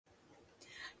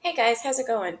Hey guys, how's it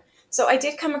going? So I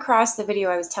did come across the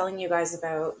video I was telling you guys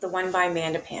about, the one by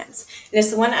Manda Pants. And it's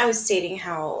the one I was stating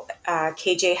how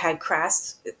KJ had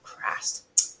crashed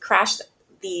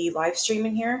the live stream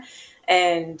in here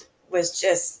and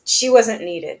she wasn't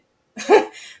needed.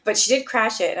 But she did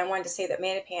crash it, and I wanted to say that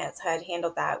Manda Pants had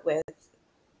handled that with,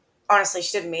 honestly,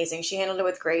 she did amazing. She handled it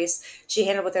with grace. She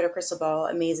handled it without a crystal ball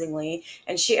amazingly.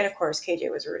 And of course, KJ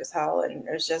was rude as hell, and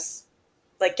it was just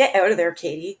like, get out of there,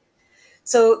 Katie.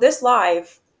 So this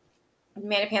live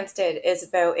Mandapants did is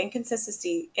about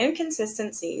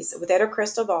inconsistencies without a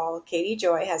crystal ball.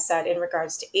 Katiejoy has said in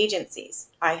regards to agencies.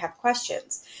 I have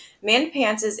questions.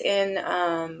 Mandapants is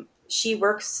in. She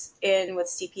works in with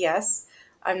CPS.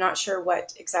 I'm not sure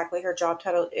what exactly her job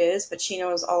title is, but she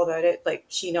knows all about it. Like,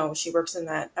 she knows she works in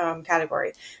that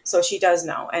category, so she does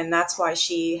know, and that's why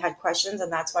she had questions,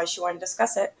 and that's why she wanted to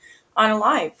discuss it on a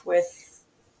live with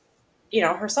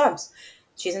her subs.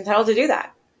 She's entitled to do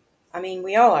that. I mean,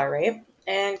 we all are, right?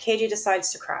 And KJ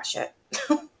decides to crash it.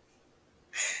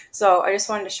 So I just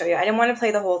wanted to show you. I didn't want to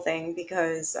play the whole thing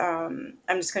because I'm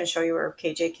just going to show you where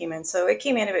KJ came in. So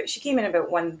she came in about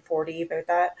 140, about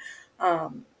that.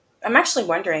 I'm actually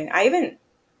wondering, I haven't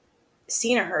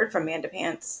seen or heard from Manda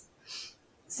Pants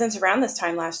since around this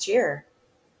time last year.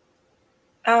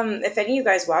 If any of you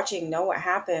guys watching know what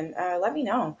happened, let me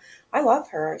know. I love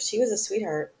her. She was a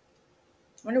sweetheart.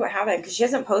 I wonder what happened, because she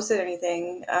hasn't posted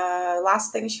anything.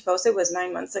 Last thing she posted was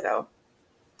 9 months ago.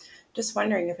 Just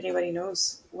wondering if anybody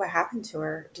knows what happened to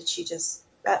her. Did she just,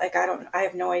 I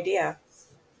have no idea.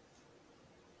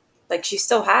 Like, she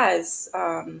still has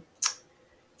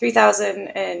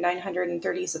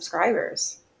 3,930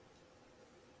 subscribers.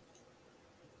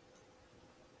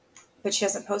 But she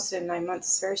hasn't posted in 9 months.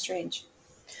 It's very strange.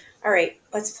 All right,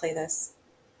 let's play this.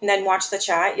 And then watch the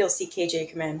chat. You'll see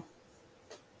KJ come in.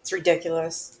 It's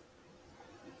ridiculous.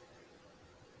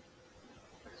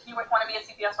 You would want to be a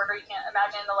CPS worker. You can't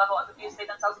imagine the level of abuse they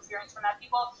themselves experience from that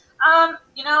people.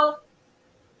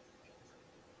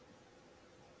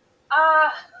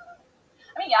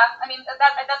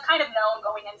 That's kind of known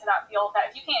going into that field, that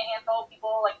if you can't handle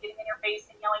people like getting in your face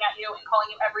and yelling at you and calling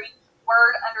you every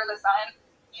word under the sun,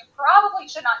 you probably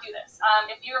should not do this.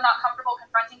 If you're not comfortable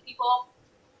confronting people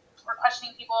or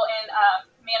questioning people in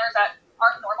manners that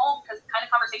aren't normal, because the kind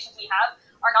of conversations we have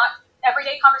are not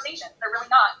everyday conversations. They're really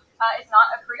not. It's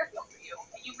not a career field for you.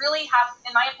 You really have,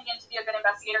 in my opinion, to be a good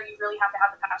investigator, you really have to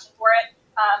have the passion for it.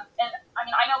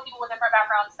 I know people with different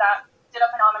backgrounds that did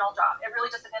a phenomenal job. It really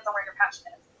just depends on where your passion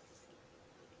is.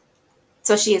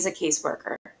 So she is a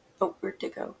caseworker. Oh, where'd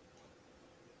it go?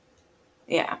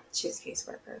 Yeah, she's a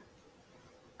caseworker.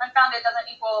 Unfounded doesn't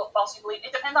equal falsely believed.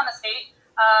 It depends on the state,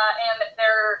 and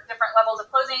there are different levels of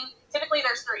closing. Typically,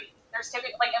 there's three.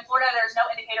 Like in Florida, there's no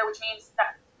indicator, which means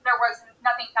that there was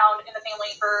nothing found in the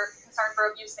family for concern for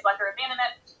abuse, neglect, or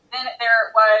abandonment. Then there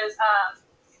was,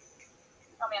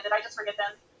 oh man, did I just forget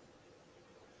them?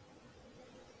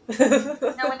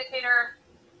 No indicator.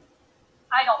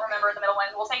 I don't remember the middle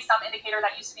one. We'll say some indicator.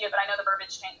 That used to be it, but I know the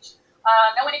verbiage changed.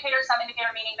 No indicator, some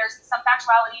indicator, meaning there's some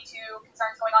factuality to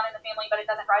concerns going on in the family, but it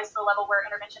doesn't rise to a level where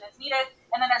intervention is needed.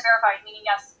 And then there's verified, meaning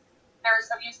yes, there's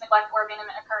abuse, neglect, or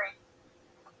abandonment occurring.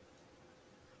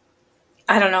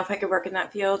 I don't know if I could work in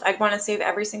that field. I'd want to save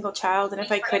every single child, and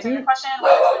if I couldn't... Your question,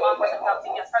 law enforcement without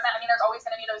CPS present. There's always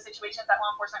going to be those situations that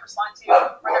law enforcement respond to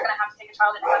where they're going to have to take a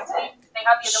child into custody. They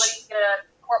have the ability to get a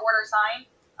court order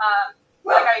signed.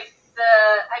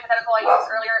 The hypothetical I used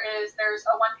earlier is there's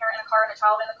a one parent in a car and a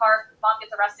child in the car. Mom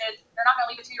gets arrested. They're not going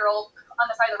to leave a 2-year-old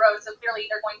on the side of the road, so clearly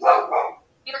they're going to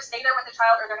either stay there with the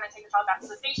child or they're going to take the child back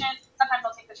to the station. Sometimes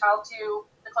they'll take the child to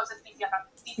the closest DCF.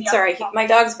 Sorry, my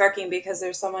dog's barking because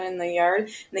there's someone in the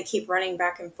yard and they keep running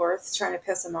back and forth trying to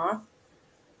piss him off.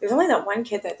 There's only that one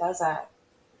kid that does that.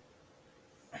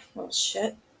 Oh,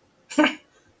 shit.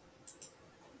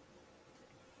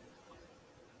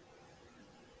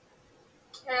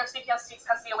 If CPS takes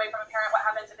custody away from a parent, what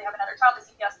happens if they have another child with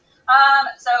CPS?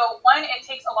 So one, it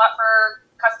takes a lot for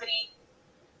custody.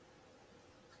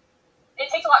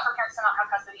 It takes a lot for parents to not have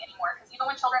custody anymore, because even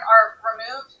when children are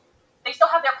removed, they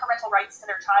still have their parental rights to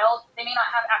their child. They may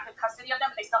not have active custody of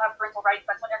them, but they still have parental rights.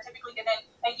 That's when they're typically given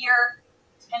a year.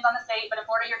 Depends on the state, but in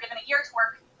Florida, you're given a year to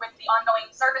work with the ongoing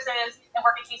services and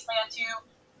work a case plan to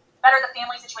better the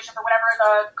family situation for whatever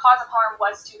the cause of harm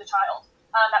was to the child.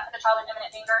 That put the child in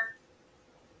imminent danger.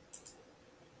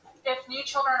 If new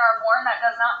children are born, that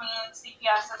does not mean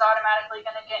CPS is automatically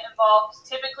going to get involved.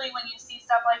 Typically, when you see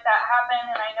stuff like that happen,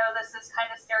 and I know this is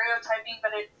kind of stereotyping, but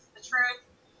it's the truth,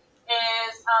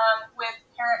 is with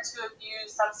parents who abuse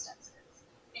substances.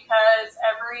 Because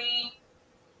every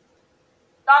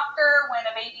doctor when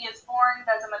a baby is born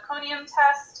does a meconium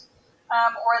test,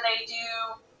 or they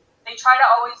try to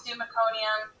always do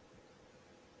meconium,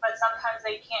 but sometimes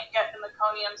they can't get the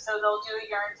meconium, so they'll do a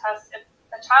urine test. If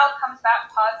a child comes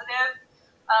back positive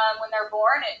when they're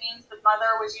born, it means the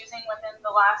mother was using within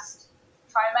the last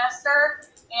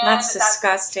trimester. And that's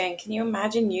disgusting. Can you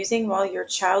imagine using while your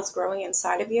child's growing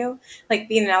inside of you? Like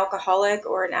being an alcoholic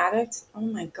or an addict? Oh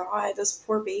my God, those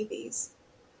poor babies.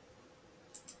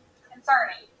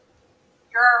 Concerning.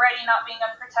 You're already not being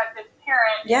a protective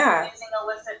parent. Yeah. You're using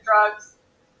illicit drugs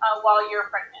while you're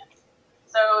pregnant.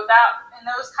 So that, in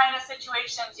those kind of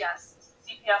situations, yes,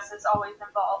 CPS is always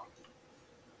involved.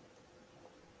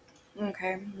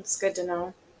 Okay, that's good to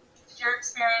know. Your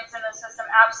experience in the system,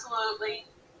 absolutely.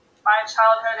 My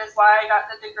childhood is why I got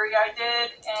the degree I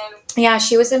did. And yeah,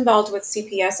 she was involved with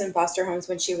CPS in foster homes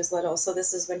when she was little. So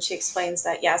this is when she explains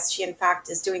that, yes, she in fact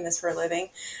is doing this for a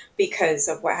living because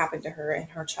of what happened to her in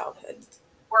her childhood.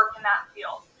 Work in that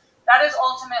field. That is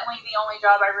ultimately the only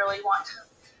job I really want to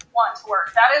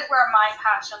work. That is where my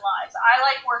passion lies. I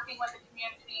like working with the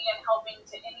community and helping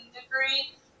to any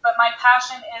degree, but my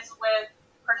passion is with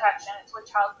protection. It's with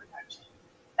child protection.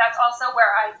 That's also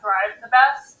where I thrive the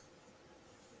best.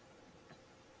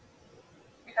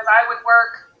 Because I would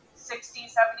work 60,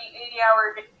 70,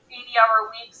 80-hour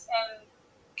weeks and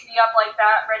be up like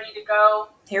that, ready to go.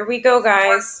 Here we go,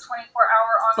 guys.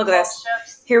 24-hour on-call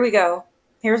shifts. Here we go.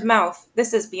 Here's mouth.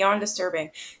 This is beyond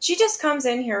disturbing. She just comes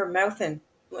in here mouthing.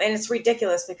 And it's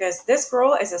ridiculous because this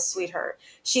girl is a sweetheart.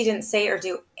 She didn't say or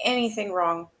do anything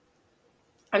wrong.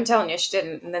 I'm telling you, she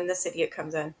didn't. And then this idiot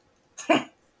comes in. And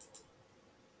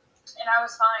I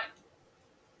was fine.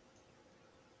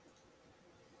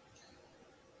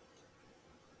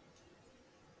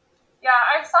 Yeah,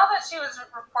 I saw that she was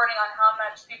reporting on how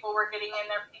much people were getting in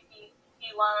their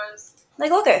PPP loans.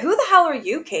 Like, look at, who the hell are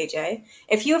you, KJ?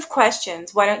 If you have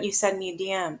questions, why don't you send me a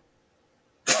DM?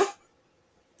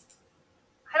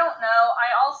 I don't know.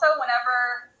 I also,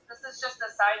 whenever, this is just a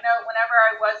side note, whenever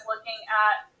I was looking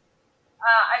at,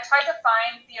 I tried to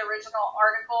find the original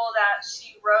article that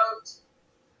she wrote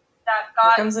that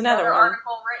got another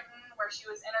article written where she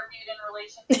was interviewed in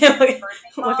relation to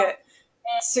birthing mom. Look at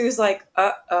Sue's like,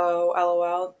 uh-oh,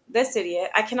 LOL. This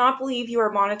idiot. I cannot believe you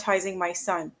are monetizing my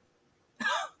son.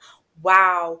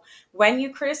 Wow. When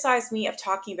you criticize me of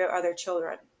talking about other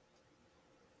children.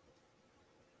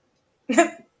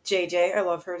 JJ, I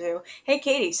love her too. Hey,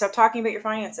 Katie, stop talking about your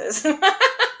finances. And I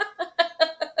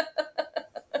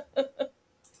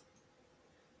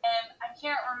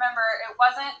can't remember, it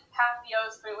wasn't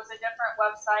Katiejoy, but it was a different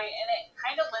website, and it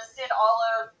kind of listed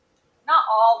not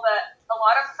all, but a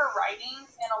lot of her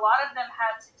writings, and a lot of them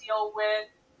had to deal with...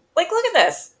 Like, look at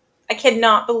this. I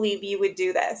cannot believe you would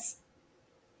do this.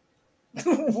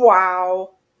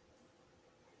 Wow.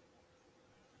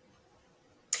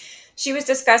 She was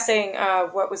discussing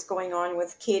what was going on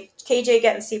with KJ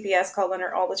getting CPS called on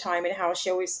her all the time, and how she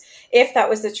always, if that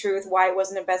was the truth, why it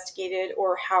wasn't investigated,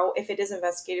 or how, if it is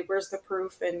investigated, where's the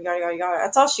proof, and yada, yada, yada.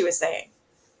 That's all she was saying.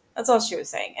 That's all she was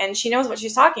saying. And she knows what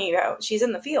she's talking about. She's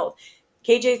in the field.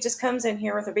 KJ just comes in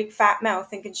here with her big fat mouth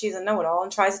thinking she's a know-it-all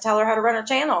and tries to tell her how to run her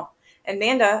channel. And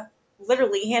Manda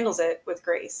literally handles it with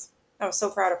grace. I was so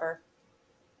proud of her.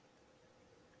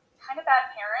 Kind of bad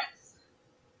parents.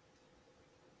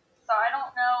 So I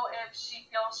don't know if she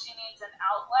feels she needs an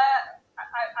outlet.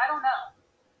 I don't know.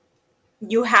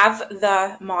 You have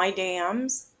the my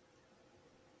dams.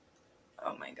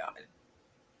 Oh my God.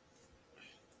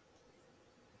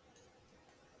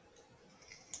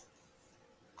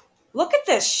 Look at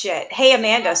this shit. Hey,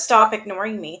 Amanda, stop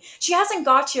ignoring me. She hasn't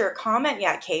got to your comment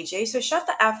yet, KJ, so shut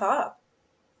the F up.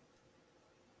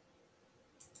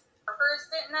 Workers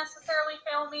didn't necessarily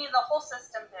fail me. The whole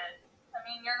system did. I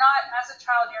mean, you're not, as a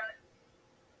child,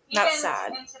 That's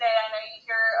sad. And today, I know you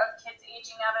hear of kids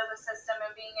aging out of the system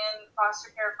and being in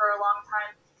foster care for a long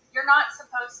time. You're not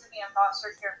supposed to be in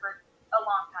foster care for a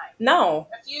long time.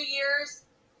 No. A few years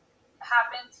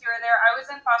happens here or there. I was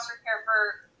in foster care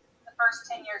for the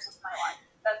first 10 years of my life.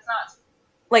 That's not...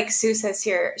 Like Sue says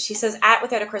here, she says, at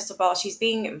Without a Crystal Ball, she's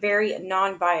being very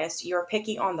non-biased. You're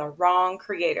picking on the wrong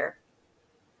creator.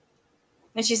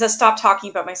 And she says, stop talking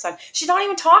about my son. She's not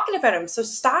even talking about him, so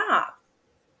stop.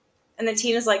 And then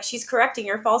Tina's like, she's correcting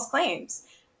your false claims.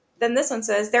 Then this one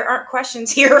says, there aren't questions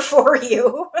here for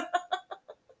you.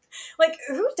 Like,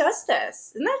 who does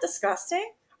this? Isn't that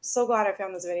disgusting? I'm so glad I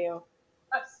found this video.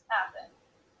 That's happened.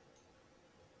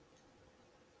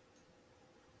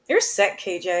 You're sick,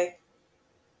 KJ.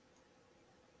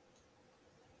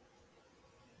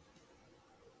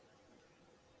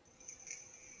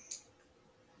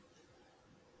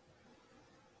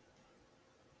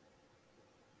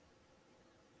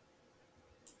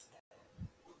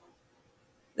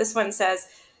 This one says,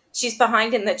 she's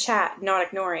behind in the chat, not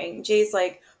ignoring. Jay's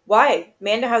like, why?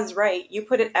 Manda has right. You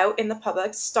put it out in the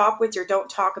public. Stop with your don't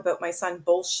talk about my son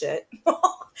bullshit.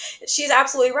 She's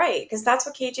absolutely right, because that's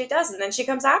what KJ does, and then she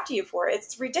comes after you for it.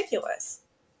 It's ridiculous.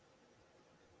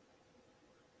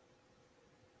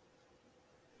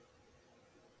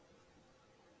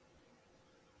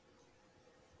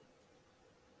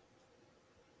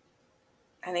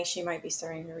 I think she might be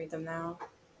starting to read them now.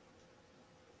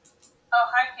 Oh,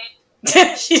 hi, Kate.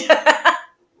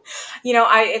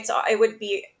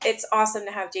 It's awesome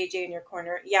to have JJ in your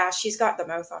corner. Yeah, she's got the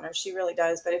mouth on her. She really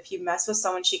does. But if you mess with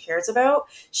someone she cares about,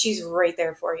 she's right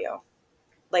there for you.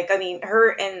 Like, I mean,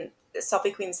 her and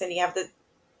Selfie Queen Cindy have the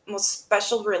most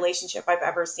special relationship I've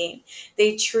ever seen.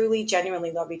 They truly,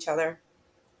 genuinely love each other.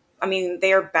 I mean,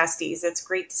 they are besties. It's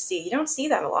great to see. You don't see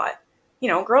that a lot.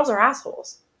 Girls are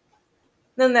assholes.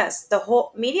 Then the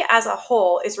whole media as a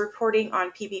whole is reporting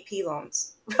on PPP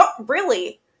loans.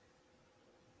 Really?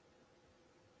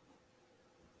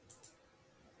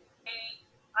 Katie,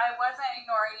 I wasn't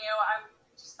ignoring you. I'm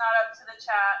just not up to the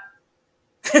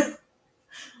chat.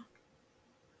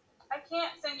 I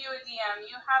can't send you a DM.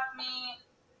 You have me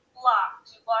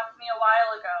blocked. You blocked me a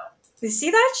while ago. You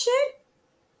see that shit?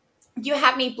 You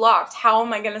have me blocked. How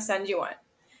am I going to send you one?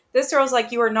 This girl's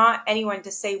like, you are not anyone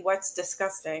to say what's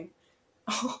disgusting.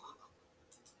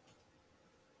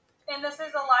 And this is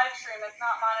a live stream. It's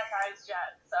not monetized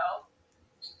yet, so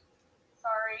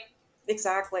sorry.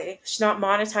 Exactly. She's not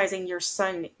monetizing your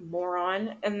son,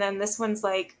 moron. And then this one's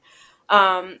like,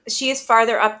 she is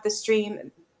farther up the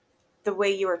stream the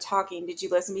way you were talking. Did you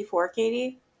listen before,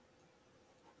 Katie?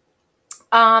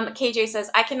 KJ says,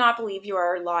 I cannot believe you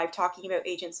are live talking about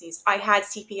agencies. I had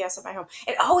CPS at my home.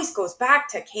 It always goes back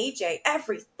to KJ.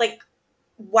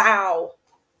 Wow.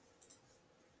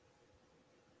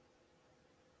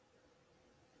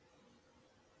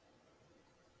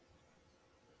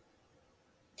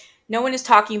 No one is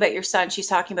talking about your son. She's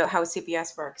talking about how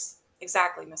CPS works.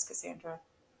 Exactly, Miss Cassandra.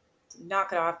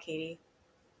 Knock it off, Katie.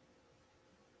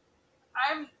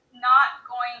 I'm not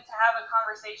going to have a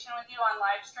conversation with you on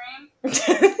live stream.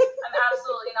 I'm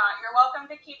absolutely not. You're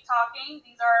welcome to keep talking.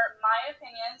 These are my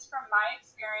opinions from my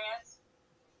experience.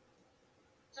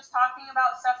 Just talking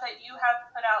about stuff that you have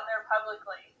put out there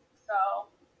publicly. So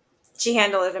she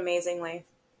handled it amazingly.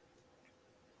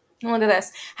 Look at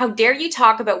this. How dare you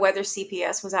talk about whether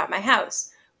CPS was at my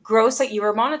house? Gross that you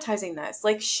were monetizing this.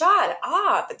 Like, shut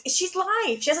up. She's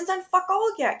live. She hasn't done fuck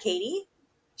all yet, Katie.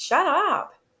 Shut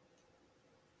up.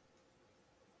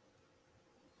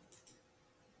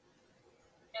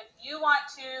 If you want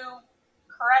to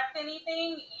correct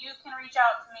anything, you can reach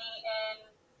out to me in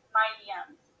my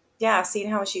DMs. Yeah, seeing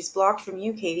how she's blocked from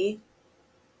you, Katie.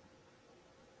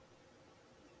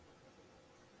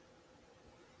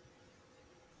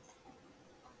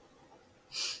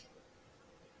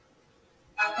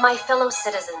 My fellow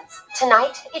citizens,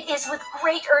 tonight it is with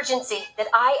great urgency that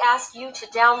I ask you to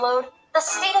download the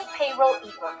State of Payroll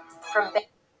ebook from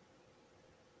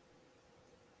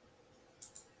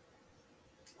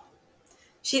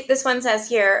This one says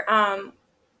here,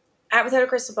 at Without a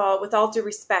Crystal Ball, with all due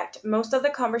respect, most of the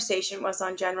conversation was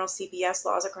on general CPS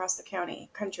laws across the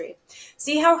country.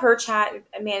 See how her chat,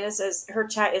 Amanda says her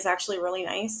chat is actually really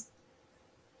nice.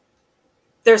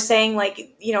 They're saying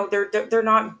they're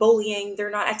not bullying, they're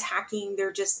not attacking,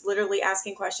 they're just literally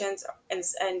asking questions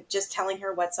and just telling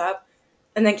her what's up.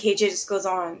 And then KJ just goes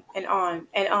on and on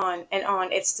and on and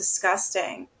on. It's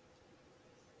disgusting.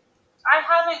 I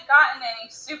haven't gotten any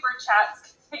super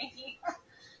chats, Katie.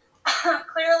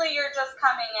 Clearly you're just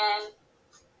coming in,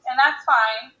 and that's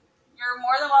fine. You're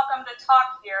more than welcome to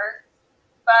talk here,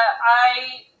 but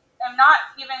I am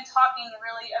not even talking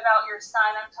really about your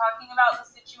son. I'm talking about the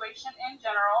situation in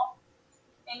general,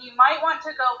 and you might want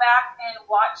to go back and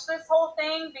watch this whole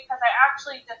thing because I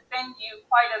actually defend you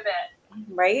quite a bit.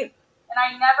 Right? And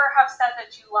I never have said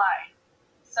that you lied.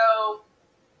 So,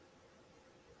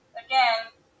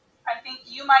 again, I think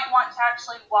you might want to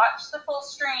actually watch the full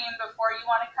stream before you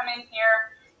want to come in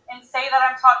here and say that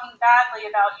I'm talking badly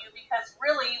about you, because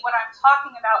really what I'm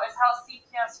talking about is how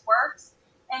CPS works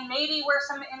and maybe where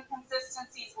some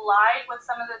inconsistencies lied with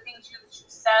some of the things you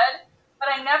said, but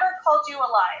I never called you a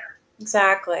liar.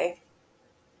 Exactly.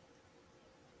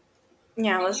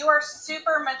 Yeah, you are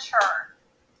super mature.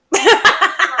 You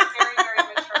are very, very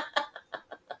mature.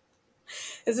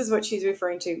 This is what she's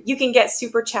referring to. You can get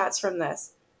super chats from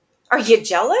this. Are you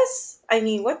jealous? I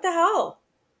mean, what the hell?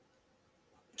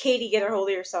 Katie, get a hold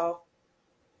of yourself.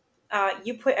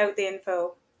 You put out the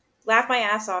info. Laugh my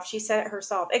ass off. She said it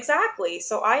herself. Exactly.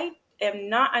 So I am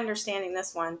not understanding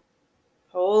this one.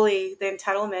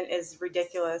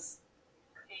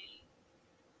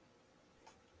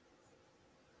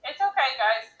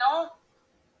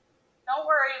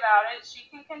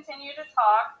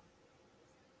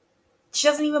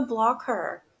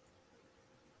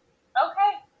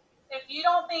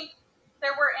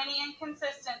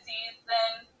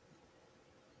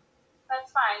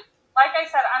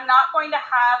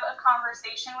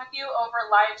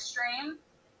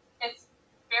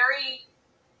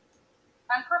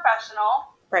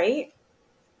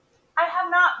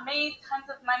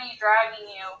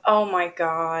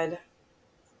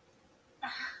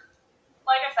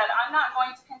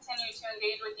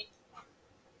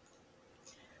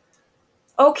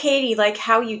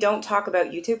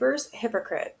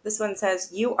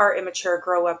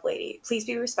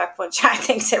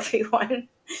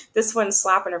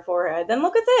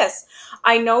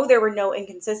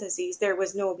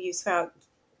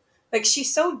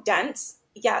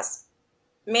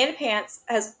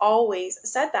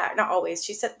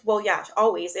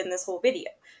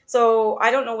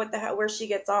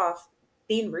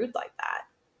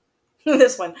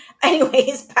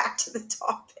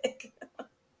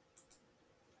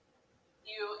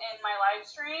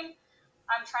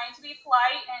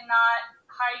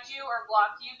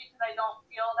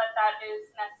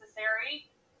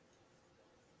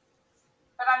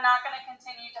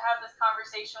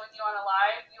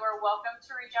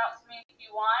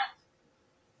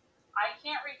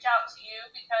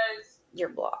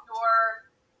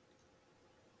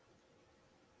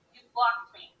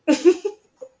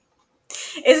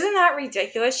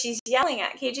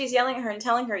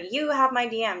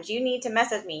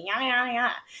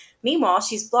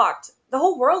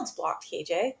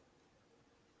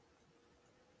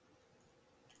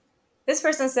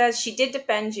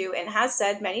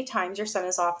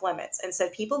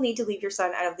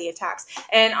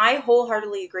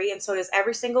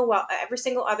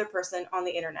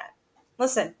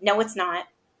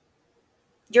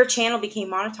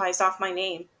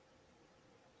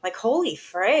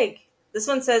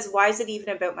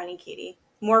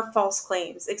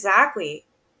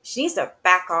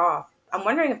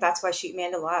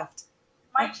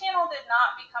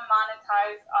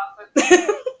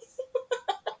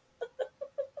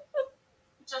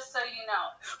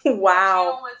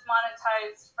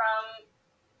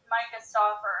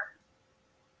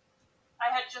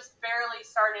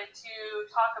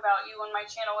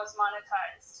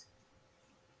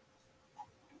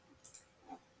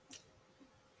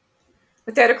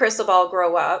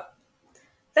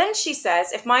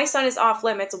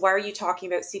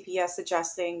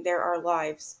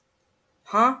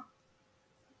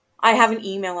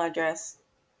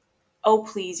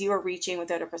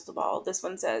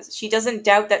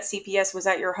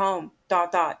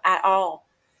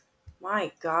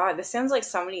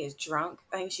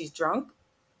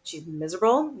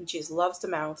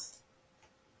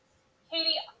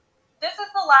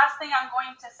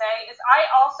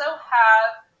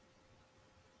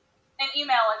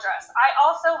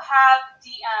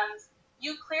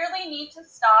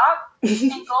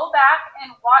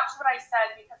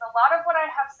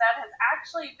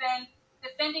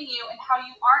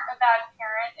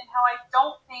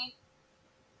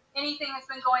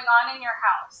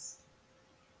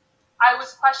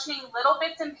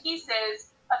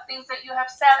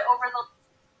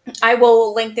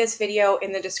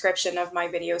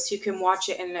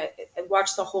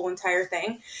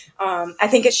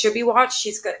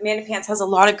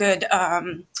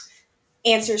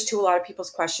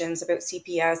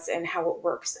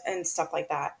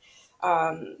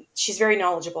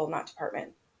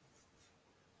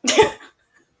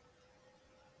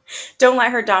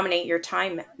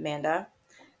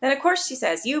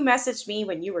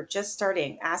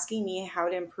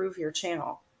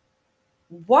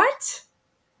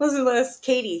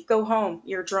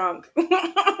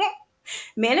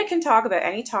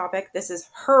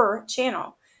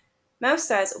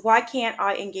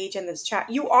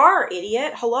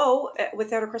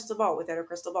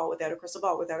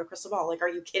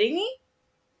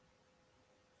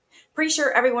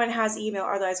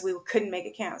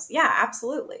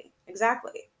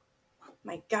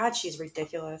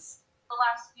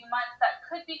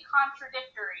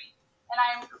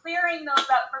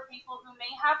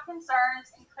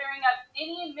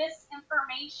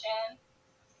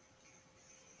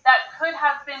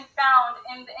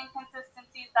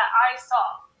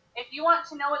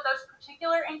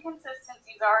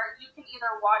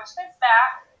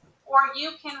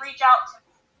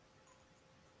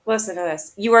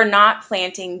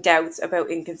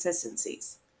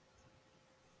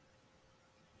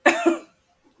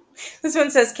 This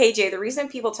one says, KJ, the reason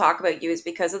people talk about you is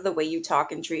because of the way you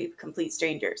talk and treat complete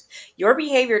strangers. Your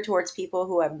behavior towards people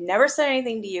who have never said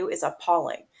anything to you is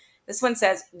appalling. This one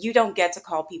says, you don't get to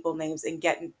call people names and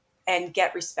get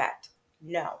respect.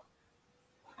 No.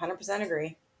 100%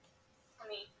 agree.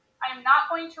 Me. I'm not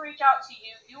going to reach out to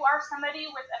you. You are somebody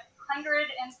with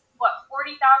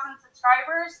 40,000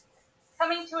 subscribers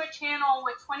coming to a channel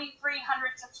with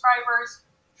 2,300 subscribers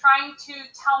trying to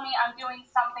tell me I'm doing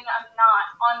something I'm not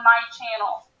on my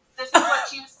channel. This is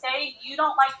what you say you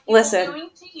don't like people doing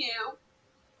to you.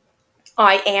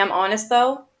 I am honest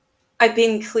though. I've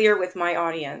been clear with my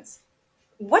audience.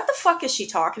 What the fuck is she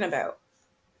talking about?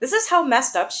 This is how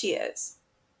messed up she is.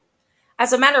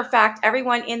 As a matter of fact,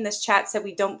 everyone in this chat said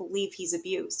we don't believe he's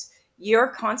abused. You're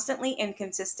constantly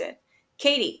inconsistent.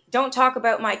 Katie, don't talk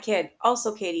about my kid.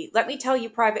 Also, Katie, let me tell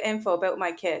you private info about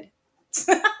my kid.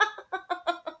 So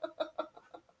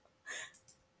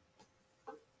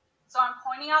I'm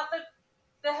pointing out the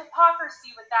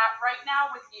hypocrisy with that right now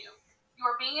with you. You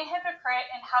are being a hypocrite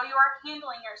in how you are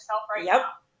handling yourself right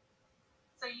now.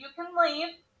 So you can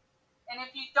leave, and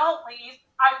if you don't leave,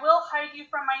 I will hide you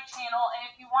from my channel, and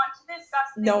if you want to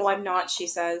discuss things No, I'm not, she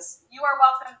says. You are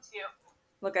welcome to.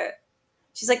 Look at it.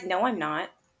 She's like, no, I'm not.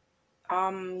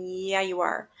 Yeah, you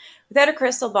are. Without a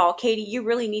crystal ball, Katie, you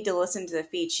really need to listen to the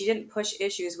feed. She didn't push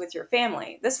issues with your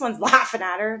family. This one's laughing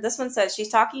at her. This one says she's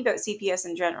talking about CPS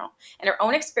in general. And her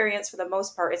own experience, for the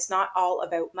most part, it's not all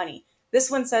about money.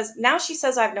 This one says, now she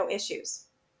says I have no issues.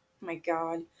 Oh my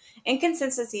God.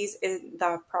 Inconsistencies in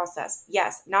the process.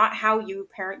 Yes, not how you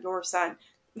parent your son.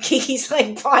 He's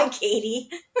like, bye, Katie.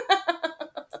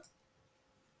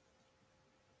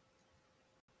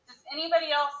 Does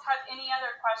anybody else have any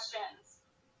other questions?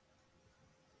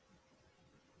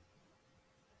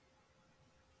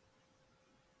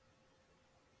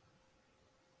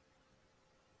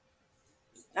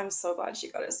 I'm so glad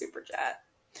she got a super chat.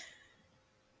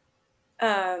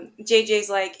 JJ's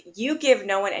like, you give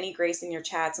no one any grace in your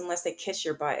chats unless they kiss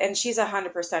your butt. And she's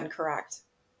 100% correct.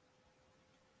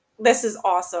 This is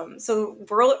awesome. So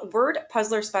Word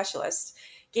Puzzler Specialist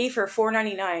gave her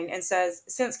 $4.99 and says,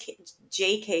 since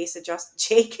KJ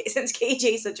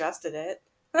suggested it.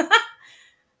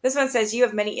 This one says, you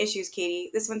have many issues, Katie.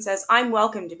 This one says, I'm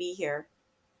welcome to be here.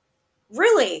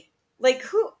 Really? Like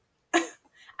who?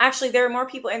 Actually, there are more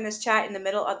people in this chat in the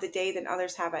middle of the day than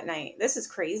others have at night. This is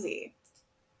crazy.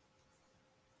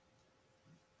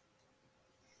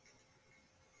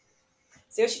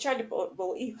 See how she tried to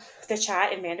bully the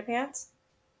chat in Mandapants?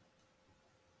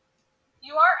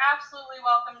 You are absolutely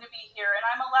welcome to be here, and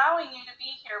I'm allowing you to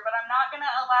be here, but I'm not going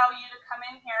to allow you to come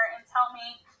in here and tell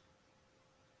me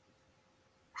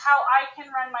how I can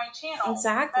run my channel.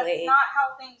 Exactly. That's not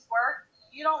how things work.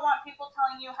 You don't want people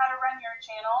telling you how to run your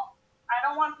channel. I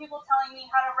don't want people telling me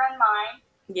how to run mine.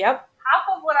 Yep. Half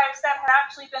of what I've said had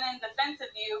actually been in defense of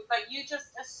you, but you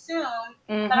just assume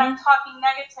that I'm talking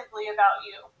negatively about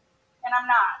you. And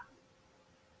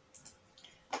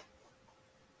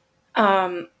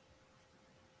I'm not.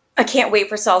 I can't wait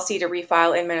for Salty to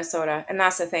refile in Minnesota. And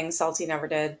that's the thing, Salty never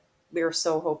did. We were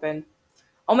so hoping.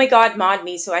 Oh my God, mod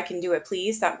me so I can do it,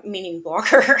 please. That meaning block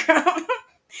her.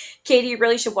 Katie, you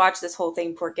really should watch this whole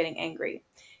thing before getting angry.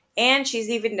 And she's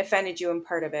even defended you in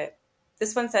part of it.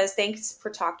 This one says, thanks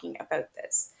for talking about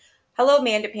this. Hello,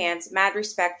 Mandapants. Mad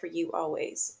respect for you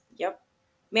always. Yep.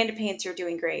 Mandapants, you're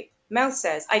doing great. Mouth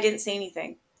says, I didn't say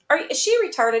anything. Is she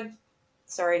retarded?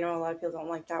 Sorry, I know a lot of people don't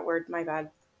like that word. My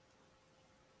bad.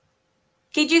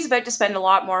 KG's about to spend a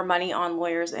lot more money on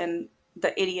lawyers and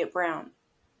the idiot Brown.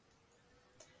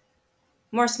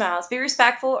 More smiles. Be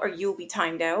respectful or you'll be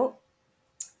timed out.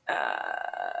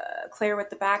 Claire with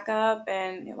the backup.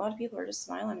 And a lot of people are just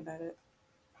smiling about it.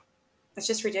 It's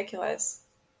just ridiculous.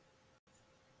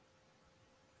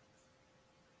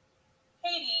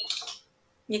 Katie.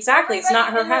 Exactly. It's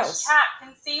not her house. This chat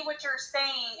can see what you're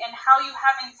saying and how you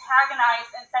have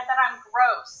antagonized and said that I'm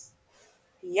gross.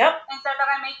 Yep. And said that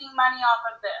I'm making money off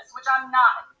of this, which I'm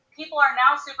not. People are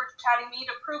now super chatting me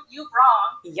to prove you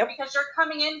wrong. Yep. Because you're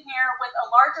coming in here with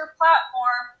a larger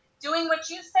platform doing what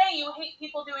you say you hate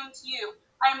people doing to you.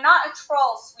 I'm not a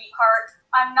troll, sweetheart.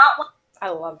 I'm not one. I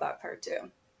love that part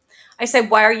too. I said,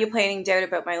 why are you planning doubt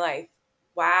about my life?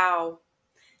 Wow.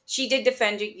 She did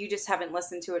defend you. You just haven't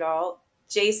listened to it all.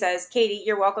 Jay says, Katie,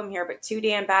 you're welcome here, but too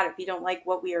damn bad if you don't like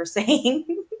what we are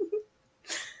saying.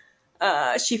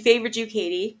 She favored you,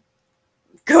 Katie.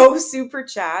 Go super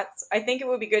chats. I think it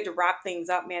would be good to wrap things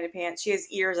up, Mandapants. She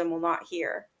has ears and will not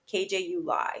hear. KJ, you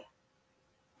lie.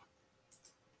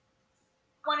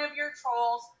 One of your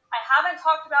trolls. I haven't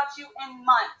talked about you in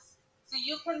months. So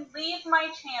you can leave my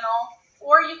channel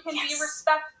or you can Yes. be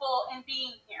respectful in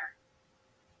being here.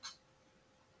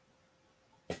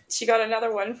 She got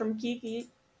another one from Kiki.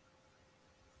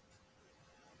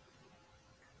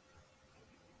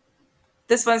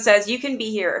 This one says, you can be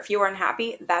here. If you are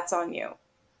unhappy, that's on you.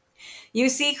 You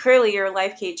see clearly your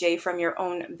life, KJ, from your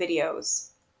own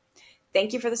videos.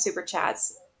 Thank you for the super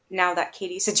chats. Now that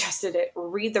Katie suggested it,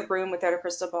 read the room without a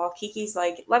crystal ball. Kiki's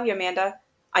like, love you, Amanda.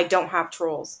 I don't have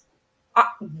trolls.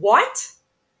 What?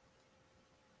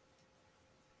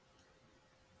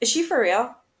 Is she for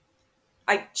real?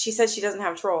 She says she doesn't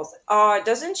have trolls.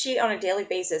 Doesn't she on a daily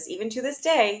basis, even to this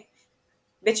day,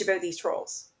 bitch about these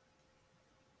trolls?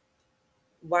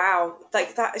 Wow.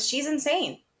 Like that, she's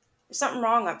insane. There's something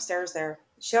wrong upstairs there.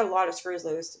 She got a lot of screws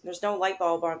loose. There's no light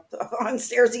bulb on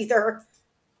stairs either.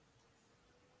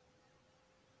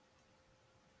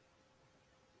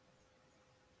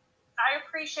 I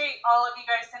appreciate all of you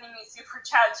guys sending me super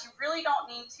chats. You really don't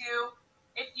need to.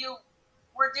 If you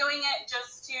were doing it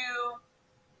just to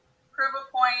prove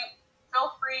a point,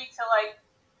 feel free to like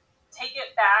take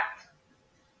it back.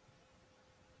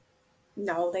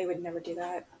 No, they would never do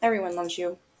that. Everyone loves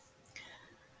you.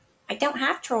 I don't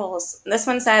have trolls. This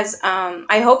one says,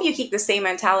 I hope you keep the same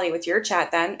mentality with your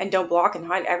chat then and don't block and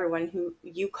hide everyone who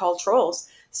you call trolls.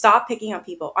 Stop picking on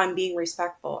people. I'm being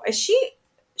respectful.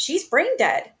 She's brain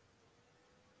dead.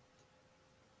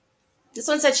 This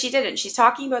one said she didn't. She's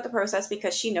talking about the process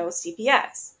because she knows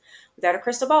CPS. Without a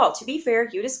crystal ball. To be fair,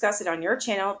 you discuss it on your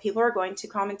channel. People are going to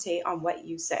commentate on what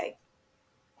you say.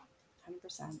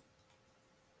 100%.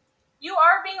 You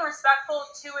are being respectful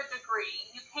to a degree.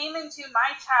 You came into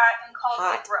my chat and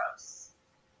called it gross.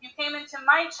 You came into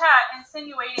my chat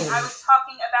insinuating I was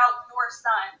talking about your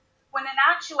son, when in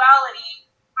actuality,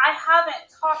 I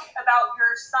haven't talked about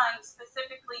your son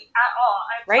specifically at all.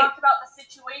 I've talked about the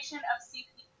situation of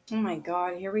CPS. Oh my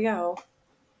God, here we go.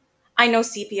 I know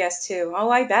CPS too. Oh,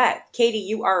 I bet. Katie,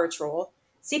 you are a troll.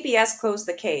 CPS closed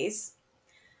the case.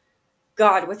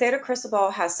 God, without a crystal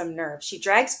ball has some nerve. She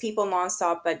drags people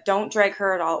nonstop, but don't drag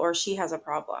her at all or she has a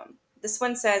problem. This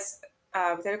one says,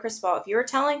 without a crystal ball, if you are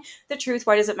telling the truth,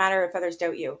 why does it matter if others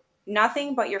doubt you?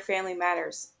 Nothing but your family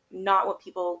matters, not what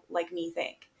people like me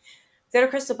think. Without a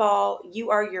crystal ball, you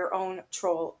are your own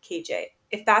troll, KJ.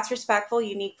 If that's respectful,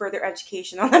 you need further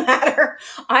education on the matter.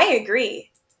 I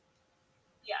agree.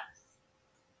 Yes.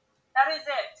 That is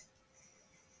it.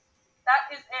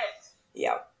 That is it.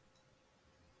 Yep.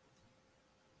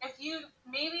 If you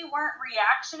maybe weren't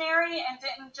reactionary and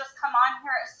didn't just come on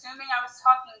here assuming I was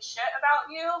talking shit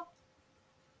about you,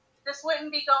 this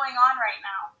wouldn't be going on right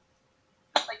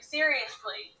now. Like,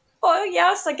 seriously. Oh,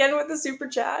 yes, again with the super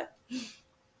chat.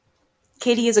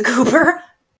 Katie is a goober.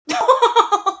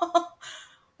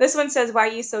 This one says, why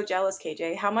are you so jealous,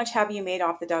 KJ? How much have you made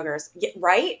off the Duggars? Yeah,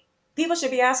 right? People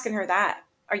should be asking her that.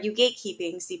 Are you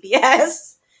gatekeeping,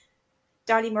 CPS?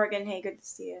 Dottie Morgan, hey, good to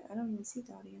see you. I don't even see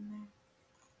Dottie in there.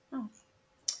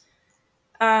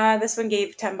 Oh. This one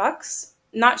gave $10.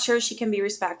 Not sure she can be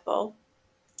respectful.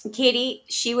 Katie,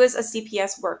 she was a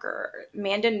CPS worker.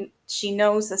 Manda, she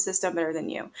knows the system better than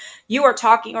you. You are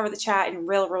talking over the chat in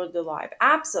real world live.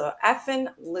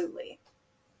 Absolutely.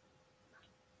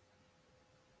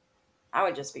 I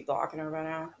would just be blocking her by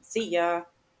now. See ya.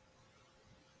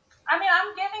 I mean,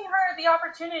 I'm giving her the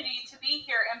opportunity to be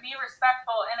here and be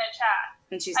respectful in a chat.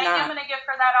 And she's not. I am going to give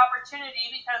her that opportunity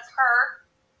because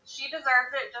she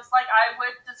deserves it just like I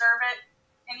would deserve it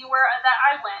anywhere that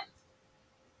I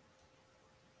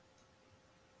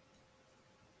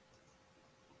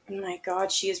went. Oh my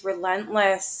God, she is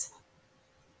relentless.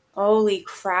 Holy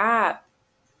crap.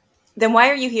 Then why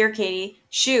are you here, Katie?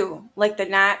 Shoo, like the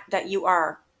gnat that you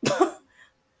are.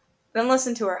 Then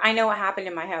listen to her. I know what happened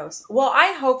in my house. Well,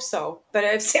 I hope so, but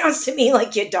it sounds to me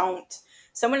like you don't.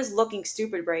 Someone is looking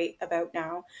stupid right about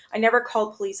now. I never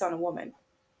called police on a woman.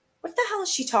 What the hell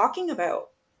is she talking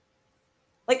about?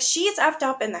 Like, she is effed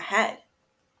up in the head.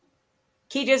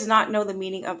 Katie does not know the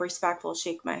meaning of respectful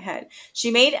shake my head.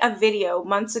 She made a video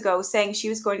months ago saying she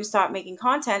was going to stop making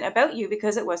content about you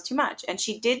because it was too much. And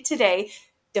she did today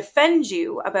defend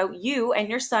you about you and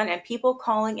your son and people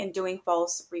calling and doing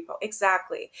false repo.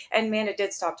 Exactly. And Manda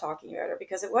did stop talking about her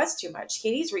because it was too much.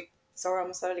 Sorry, I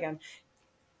almost said it again.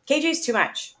 KJ's too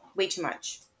much. Way too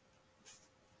much.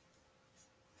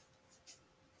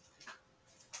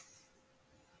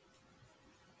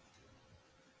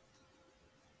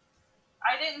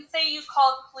 I didn't say you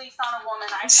called police on a woman.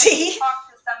 I said you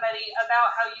talked to somebody about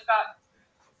how you got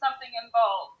something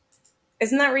involved.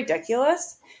 Isn't that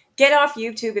ridiculous? Get off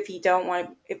YouTube if you don't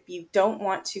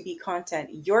want to be content.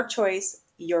 Your choice,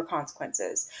 your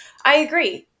consequences. I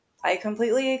agree. I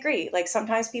completely agree. Like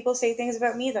sometimes people say things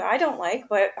about me that I don't like,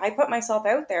 but I put myself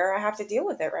out there. I have to deal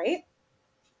with it, right?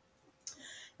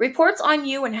 Reports on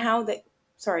you and how they,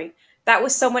 sorry, that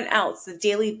was someone else. The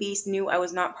Daily Beast knew I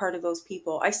was not part of those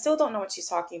people. I still don't know what she's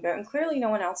talking about, and clearly no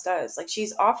one else does. Like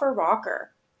she's off her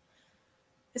rocker.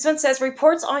 This one says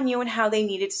reports on you and how they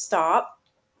needed to stop.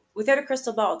 Without a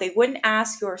crystal ball, they wouldn't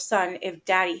ask your son if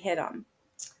daddy hit him.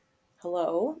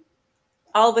 Hello?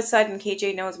 All of a sudden,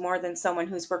 KJ knows more than someone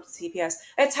who's worked with CPS.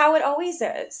 It's how it always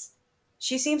is.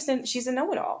 She's a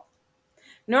know-it-all.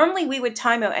 Normally, we would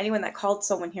time out anyone that called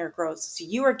someone here gross. So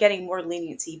you are getting more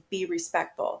leniency. Be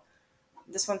respectful.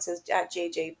 This one says, at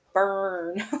JJ,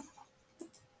 burn.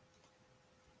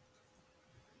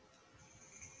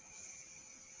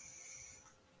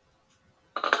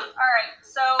 All right,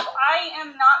 so I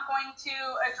am not going to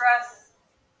address.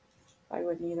 I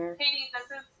wouldn't either. Katie,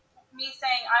 this is me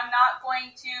saying I'm not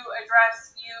going to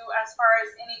address you as far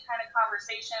as any kind of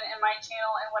conversation in my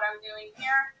channel and what I'm doing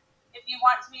here. If you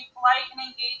want to be polite and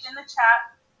engage in the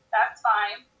chat, that's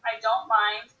fine. I don't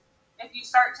mind. If you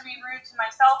start to be rude to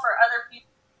myself or other people.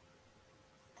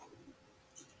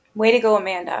 Way to go,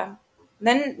 Amanda.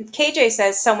 Then KJ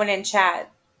says someone in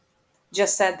chat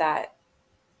just said that.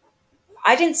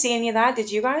 I didn't see any of that.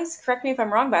 Did you guys? Correct me if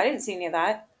I'm wrong, but I didn't see any of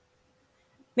that.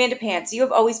 Manda Pants, you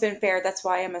have always been fair. That's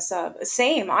why I'm a sub.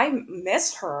 Same. I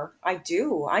miss her. I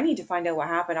do. I need to find out what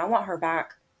happened. I want her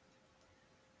back.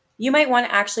 You might want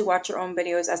to actually watch your own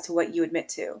videos as to what you admit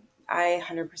to. I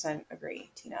 100%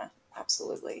 agree, Tina.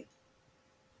 Absolutely.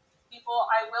 People,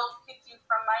 I will kick you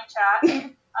from my chat.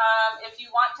 If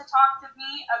you want to talk to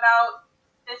me about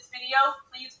this video,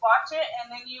 please watch it,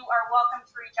 and then you are welcome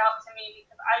to reach out to me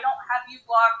because I don't have you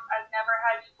blocked. I've never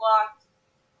had you blocked.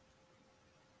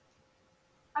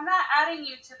 I'm not adding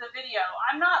you to the video.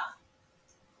 I'm not.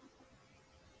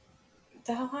 What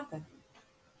the hell happened?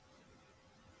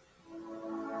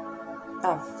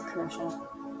 Oh, commercial.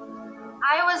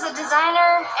 I was a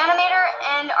designer, animator,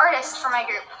 and artist for my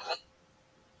group.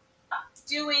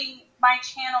 Doing my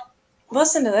channel.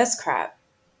 Listen to this crap.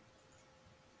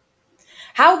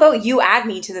 How about you add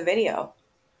me to the video?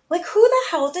 Like, who the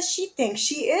hell does she think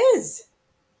she is?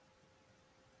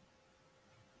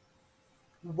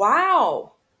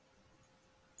 Wow.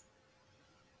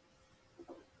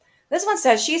 This one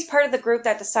says she's part of the group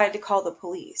that decided to call the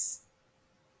police.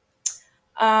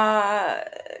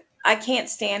 I can't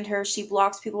stand her. She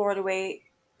blocks people right away.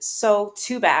 So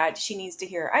too bad. She needs to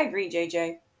hear. I agree,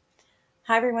 JJ.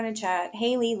 Hi, everyone in chat.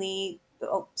 Hey, Lee.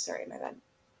 Oh, sorry, my bad.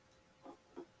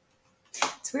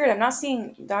 It's weird. I'm not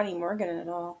seeing Donnie Morgan at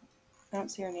all. I don't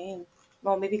see her name.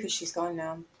 Well, maybe because she's gone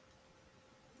now.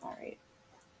 All right.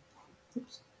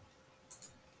 Oops.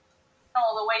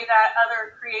 The way that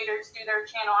other creators do their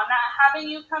channel. I'm not having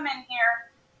you come in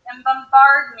here and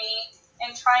bombard me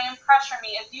and try and pressure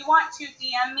me. If you want to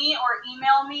DM me or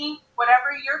email me,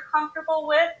 whatever you're comfortable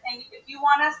with, and if you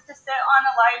want us to sit on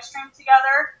a live stream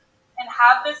together and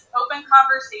have this open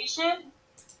conversation,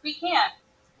 we can.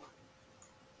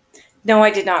 No,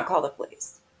 I did not call the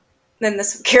police. Then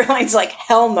this Caroline's like,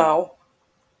 hell no.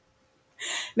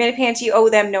 Manda Pants, you owe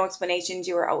them no explanations.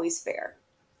 You are always fair.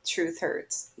 Truth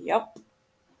hurts. Yep.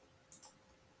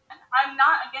 I'm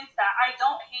not against that. I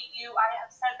don't hate you. I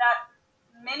have said that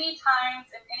many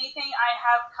times. If anything, I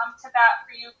have come to bat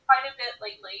for you quite a bit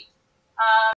lately.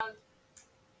 I'm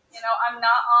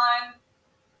not on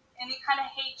any kind of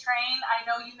hate train. I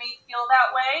know you may feel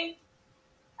that way.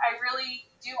 I really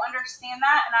do understand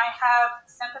that, and I have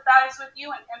sympathized with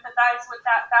you and empathized with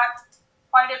that fact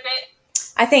quite a bit.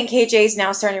 I think KJ's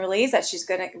now starting to realize that she's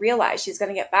going to realize she's going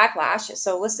to get backlash.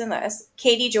 So listen to this.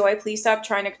 Katiejoy, please stop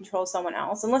trying to control someone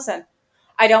else. And listen,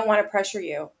 I don't want to pressure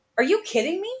you. Are you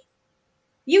kidding me?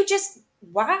 You just,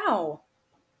 wow.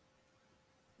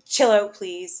 Chill out,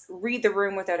 please. Read the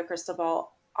room without a crystal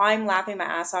ball. I'm laughing my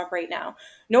ass off right now.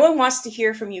 No one wants to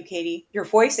hear from you, Katie. Your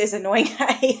voice is annoying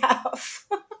AF.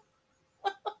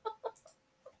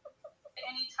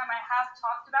 Anytime I have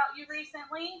talked about you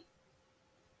recently,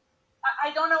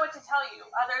 I don't know what to tell you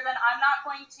other than I'm not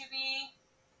going to be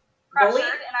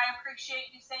pressured, and I appreciate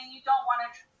you saying you don't want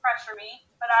to pressure me,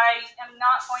 but I am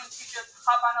not going to just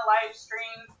hop on a live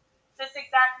stream this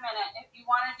exact minute. If you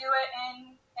want to do it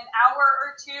in an hour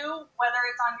or two, whether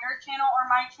it's on your channel or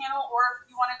my channel, or if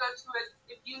you want to go to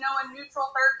if you know a neutral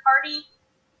third party,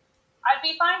 I'd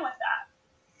be fine with that.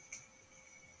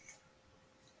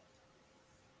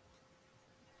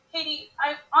 Katie,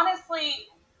 I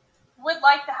honestly would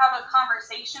like to have a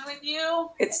conversation with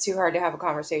you. It's too hard to have a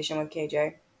conversation with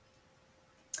KJ.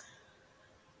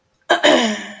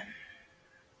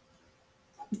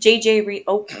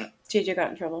 JJ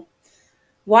got in trouble.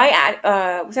 Why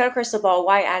add, without a crystal ball,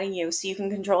 why adding you so you can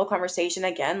control a conversation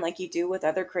again like you do with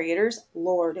other creators?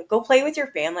 Lord, go play with your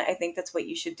family. I think that's what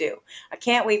you should do. I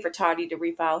can't wait for Toddy to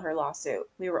refile her lawsuit.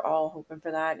 We were all hoping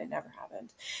for that, and it never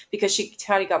happened. Because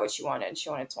Toddy got what she wanted. She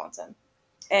wanted Swanson.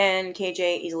 And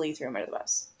KJ easily threw him under the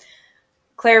bus.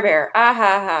 Claire Bear, ah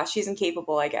ha ha, she's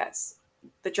incapable, I guess.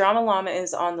 The drama llama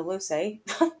is on the loose, eh?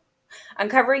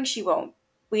 Uncovering she won't.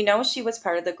 We know she was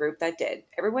part of the group that did.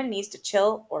 Everyone needs to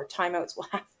chill or timeouts will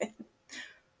happen.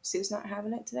 Sue's not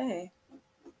having it today.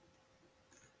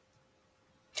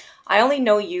 I only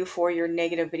know you for your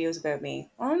negative videos about me.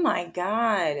 Oh my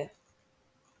god.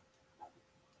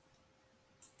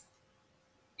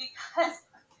 Because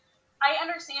I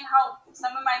understand how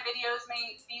some of my videos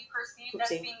may be perceived as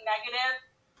being negative.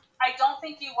 I don't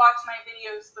think you watch my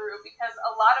videos through because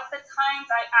a lot of the times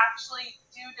I actually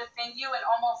do defend you in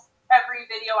almost every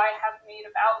video I have made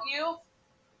about you.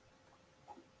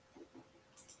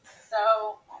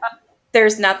 So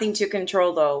there's nothing to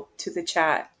control though to the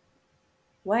chat.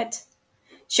 What?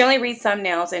 She only reads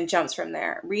thumbnails and jumps from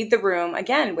there. Read the room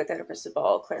again without a crystal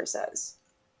ball, Claire says.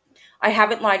 I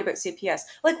haven't lied about CPS.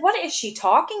 Like, what is she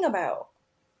talking about?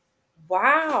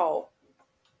 Wow.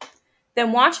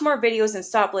 Then watch more videos and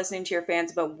stop listening to your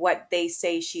fans about what they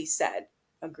say she said.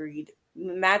 Agreed.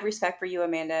 Mad respect for you,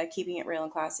 Amanda, keeping it real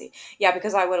and classy. Yeah,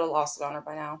 because I would have lost it on her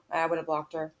by now. I would have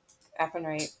blocked her. Effing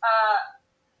right.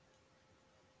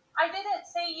 I didn't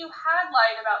say you had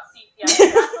lied about CPS.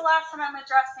 That's the last time I'm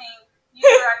addressing you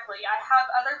directly. I have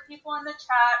other people in the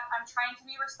chat. I'm trying to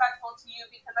be respectful to you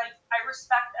because I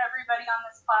respect everybody on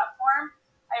this platform.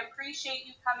 I appreciate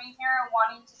you coming here and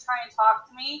wanting to try and talk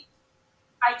to me.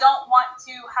 I don't want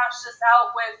to hash this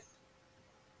out with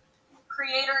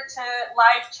creator to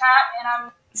live chat, and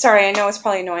I'm sorry. I know it's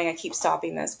probably annoying. I keep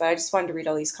stopping this, but I just wanted to read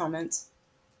all these comments.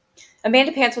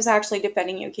 Amanda Pants was actually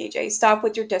defending you, KJ. Stop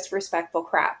with your disrespectful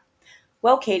crap.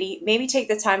 Well, Katie, maybe take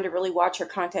the time to really watch her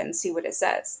content and see what it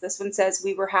says. This one says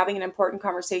we were having an important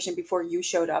conversation before you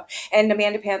showed up, and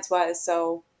Amanda Pants was,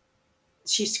 so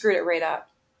she screwed it right up.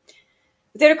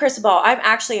 Without a crystal ball, I'm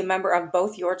actually a member of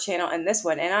both your channel and this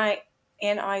one, and I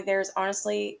there's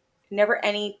honestly never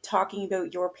any talking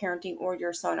about your parenting or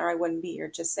your son, or I wouldn't be here.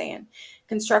 Just saying.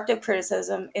 Constructive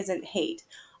criticism isn't hate.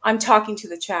 I'm talking to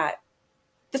the chat.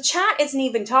 The chat isn't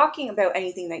even talking about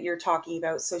anything that you're talking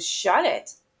about, so shut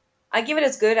it. I give it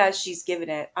as good as she's given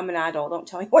it. I'm an adult. Don't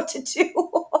tell me what to do.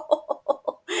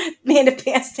 Manda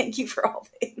Pants, thank you for all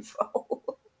the info.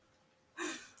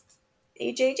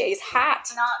 AJJ's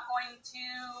hat. I'm not going to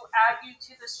add you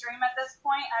to the stream at this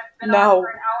point. I've been on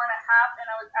for an hour and a half, and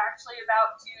I was actually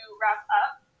about to wrap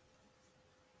up.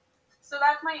 So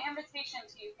that's my invitation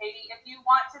to you, Katie. If you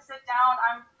want to sit down,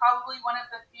 I'm probably one of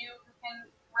the few who can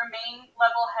remain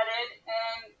level-headed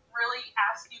and really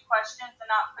ask you questions and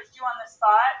not put you on the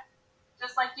spot.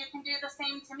 Just like you can do the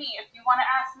same to me. If you want to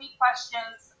ask me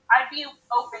questions, I'd be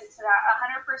open to that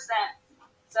 100%.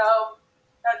 So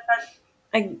that's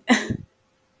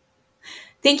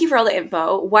Thank you for all the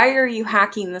info. Why are you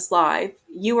hacking this live?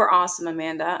 You are awesome,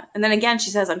 Amanda. And then again, she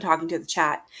says, I'm talking to the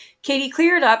chat. Katie,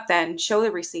 clear it up then. Show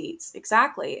the receipts.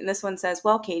 Exactly. And this one says,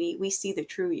 well, Katie, we see the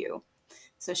true you.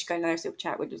 So she got another super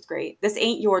chat, which is great. This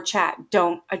ain't your chat.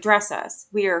 Don't address us.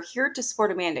 We are here to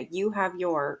support Amanda. You have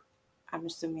your, I'm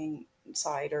assuming,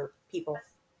 side or people.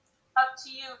 Up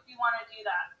to you if you want to do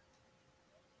that.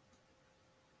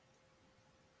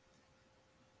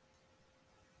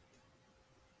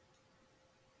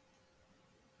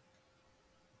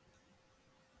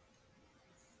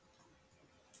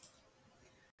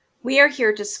 We are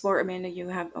here to support Amanda. You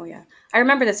have, oh yeah. I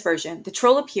remember this version. The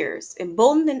troll appears,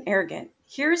 emboldened and arrogant.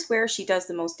 Here's where she does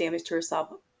the most damage to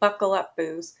herself. Buckle up,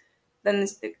 booze. Then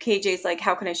KJ's like,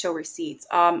 how can I show receipts?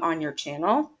 On your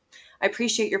channel. I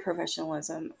appreciate your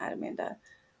professionalism, Amanda.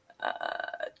 All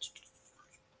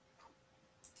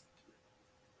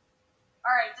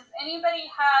right. Does anybody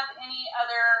have any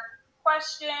other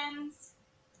questions?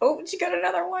 Oh, she got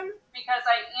another one. Because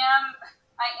I am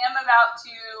about to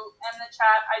end the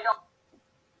chat. I don't.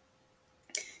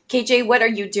 KJ, what are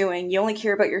you doing? You only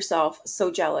care about yourself. So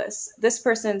jealous. This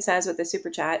person says with the super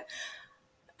chat,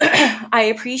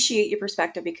 I appreciate your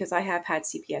perspective because I have had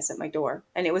CPS at my door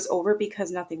and it was over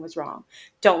because nothing was wrong.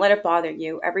 Don't let it bother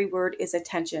you. Every word is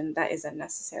attention that is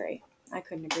unnecessary. I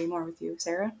couldn't agree more with you,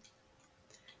 Sarah.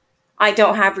 I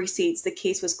don't have receipts. The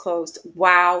case was closed.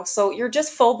 Wow. So you're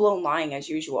just full-blown lying as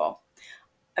usual.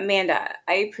 Amanda,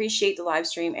 I appreciate the live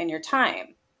stream and your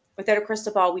time. Without a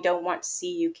crystal ball, we don't want to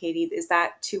see you, Katie. Is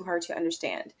that too hard to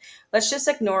understand? Let's just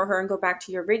ignore her and go back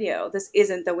to your video. This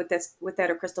isn't the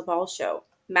Without a Crystal Ball show.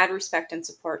 Mad respect and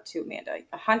support to Amanda.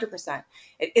 100%.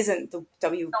 It isn't the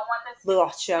don't want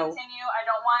this show. to continue. I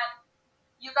don't want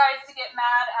you guys to get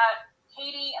mad at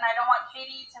Katie, and I don't want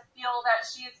Katie to feel that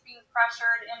she is being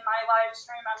pressured in my live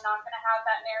stream. I'm not going to have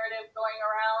that narrative going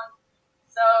around.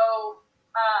 So,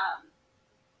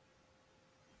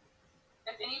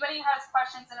 if anybody has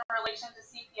questions in relation to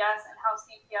CPS and how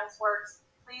CPS works,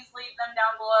 please leave them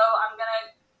down below. I'm going to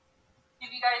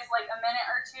give you guys like a minute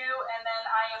or two, and then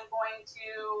I am going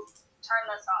to turn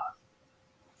this off.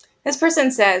 This person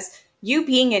says, you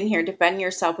being in here defending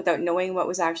yourself without knowing what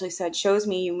was actually said shows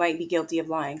me you might be guilty of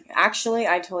lying. Actually,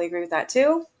 I totally agree with that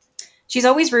too. She's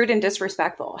always rude and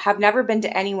disrespectful. Have never been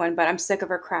to anyone, but I'm sick of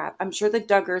her crap. I'm sure the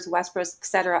Duggars, Westbrook,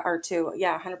 etc. are too.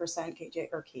 Yeah, 100%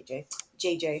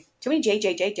 JJ. Too many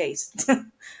JJs.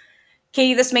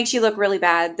 Katie, this makes you look really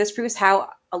bad. This proves how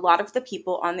a lot of the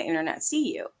people on the internet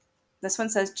see you. This one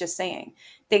says, just saying.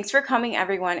 Thanks for coming,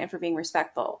 everyone, and for being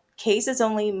respectful. Case is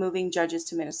only moving judges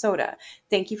to Minnesota.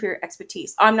 Thank you for your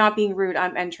expertise. I'm not being rude.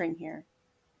 I'm entering here.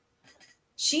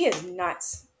 She is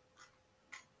nuts.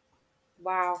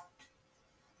 Wow.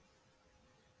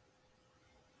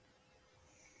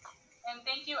 And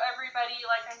thank you, everybody,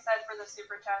 like I said, for the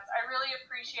super chats. I really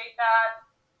appreciate that.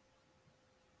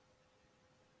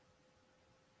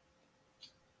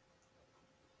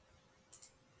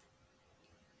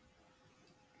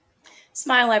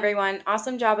 Smile, everyone.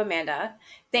 Awesome job, Amanda.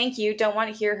 Thank you. Don't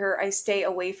want to hear her. I stay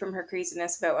away from her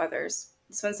craziness about others.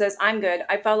 This one says, I'm good.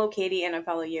 I follow Katie and I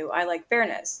follow you. I like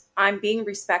fairness. I'm being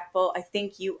respectful. I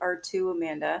think you are too,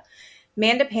 Amanda.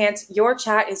 Manda Pants, your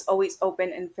chat is always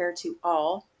open and fair to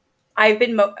all. I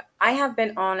have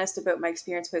been honest about my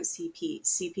experience with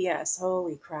CPS.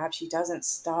 Holy crap, she doesn't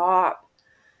stop.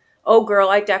 Oh, girl,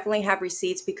 I definitely have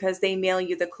receipts because they mail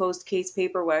you the closed case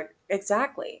paperwork.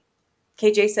 Exactly.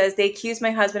 KJ says, they accused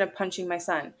my husband of punching my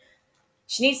son.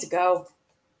 She needs to go.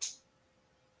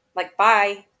 Like,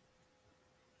 bye.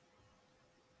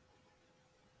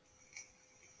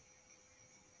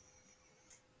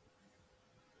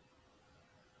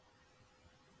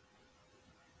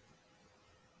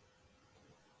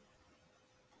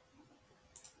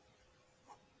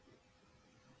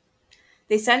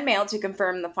 They send mail to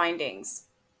confirm the findings.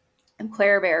 I'm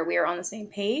Claire Bear. We are on the same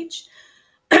page.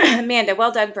 Amanda,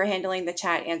 well done for handling the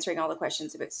chat, answering all the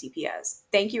questions about CPS.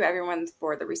 Thank you, everyone,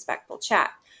 for the respectful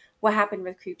chat. What happened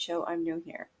with Creepshow? I'm new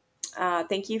here.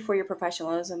 Thank you for your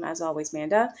professionalism, as always,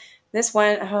 Manda. This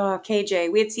one,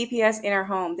 KJ, we had CPS in our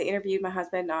home. They interviewed my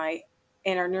husband and I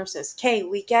and our nurses. Kay,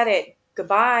 we get it.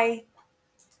 Goodbye.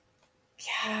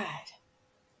 God.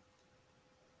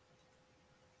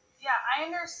 Yeah, I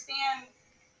understand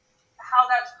how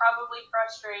that's probably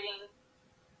frustrating.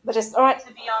 But it's not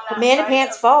to be on that Manda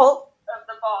Pants' fault. Of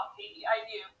the ball, Katie. I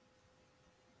do.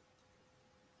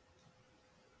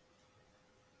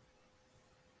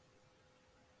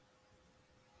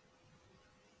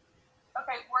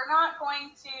 Okay, we're not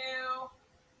going to...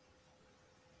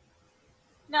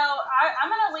 No, I'm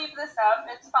going to leave this up.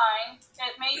 It's fine.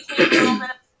 It may take a little bit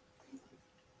of...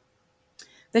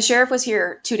 The sheriff was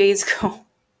here 2 days ago.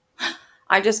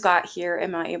 I just got here.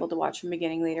 Am I able to watch from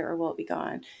beginning later or will it be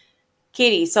gone?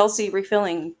 Katie, Celsi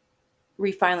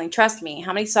refiling. Trust me.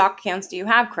 How many sock cans do you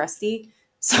have, Krusty?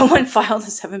 Someone filed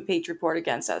a 7-page report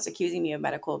against us, accusing me of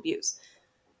medical abuse.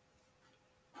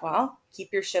 Well,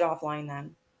 keep your shit offline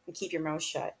then. And keep your mouth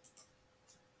shut.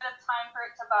 Of time for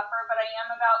it to buffer, but I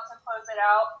am about to close it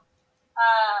out.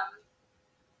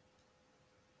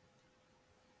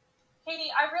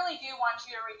 Katie, I really do want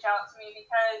you to reach out to me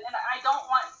because, and I don't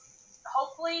want,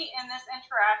 hopefully in this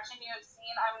interaction you have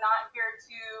seen, I'm not here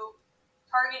to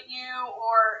target you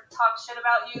or talk shit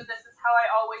about you. This is how I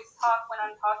always talk when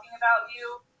I'm talking about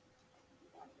you.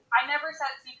 I never said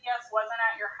CPS wasn't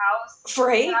at your house.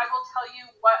 Right. And I will tell you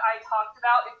what I talked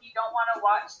about if you don't want to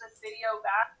watch this video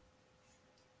back.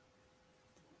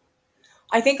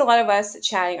 I think a lot of us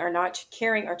chatting are not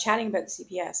caring or chatting about the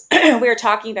CPS. We are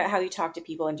talking about how you talk to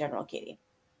people in general, Katie.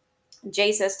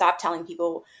 Jay says, stop telling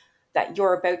people that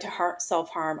you're about to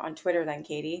self-harm on Twitter then,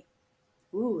 Katie.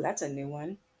 Ooh, that's a new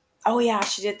one. Oh, yeah,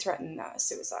 she did threaten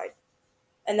suicide.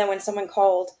 And then when someone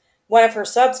called, one of her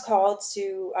subs called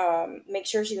to make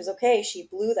sure she was okay, she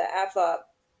blew the F up.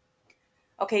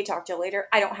 Okay, talk to you later.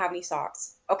 I don't have any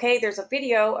socks. Okay, there's a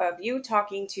video of you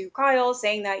talking to Kyle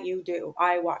saying that you do.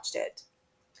 I watched it.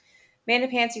 Manda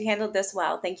Pants, you handled this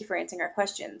well. Thank you for answering our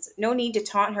questions. No need to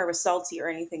taunt her with salty or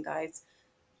anything, guys.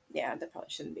 Yeah, that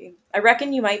probably shouldn't be. I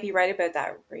reckon you might be right about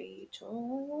that,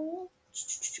 Rachel.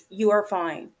 You are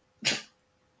fine.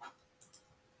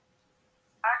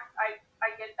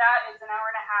 I get that. It's an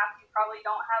hour and a half. You probably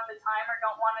don't have the time or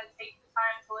don't want to take the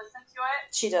time to listen to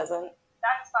it. She doesn't.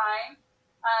 That's fine.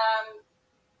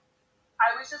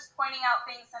 I was just pointing out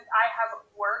things since I have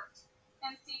worked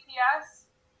in CPS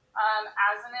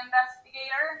as an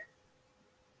investigator.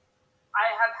 I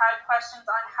have had questions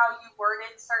on how you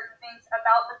worded certain things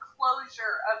about the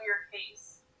closure of your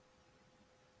case.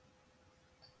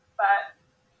 But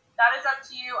that is up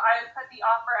to you. I put the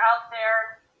offer out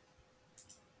there.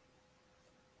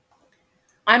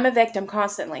 I'm a victim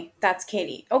constantly. That's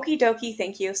Katie. Okie dokie,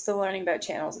 thank you. Still learning about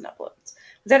channels and uploads.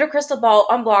 Without a crystal ball,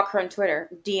 unblock her on Twitter.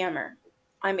 DM her.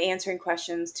 I'm answering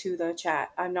questions to the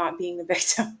chat. I'm not being the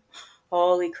victim.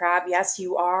 Holy crap. Yes,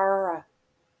 you are.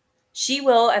 She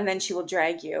will, and then she will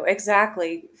drag you.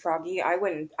 Exactly, Froggy. I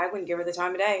wouldn't give her the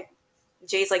time of day.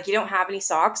 Jay's like, you don't have any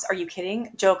socks? Are you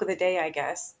kidding? Joke of the day, I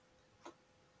guess.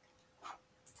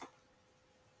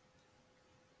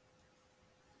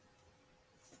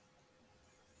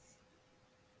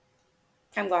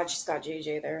 I'm glad she's got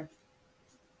JJ there.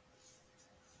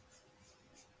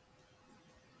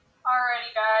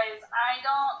 Alrighty, guys. I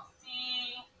don't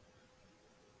see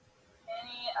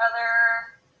any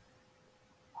other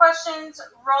questions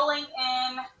rolling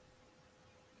in.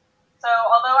 So,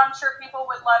 although I'm sure people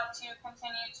would love to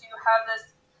continue to have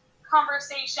this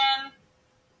conversation,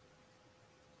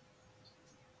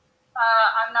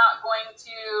 I'm not going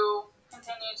to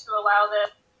continue to allow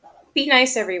this. Be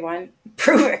nice, everyone.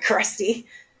 Prove it, Krusty.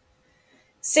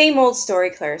 Same old story,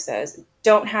 Claire says.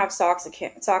 Don't have sock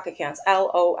accounts.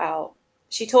 LOL.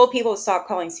 She told people to stop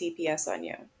calling CPS on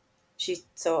you.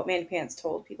 So Mandapants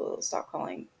told people to stop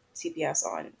calling CPS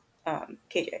on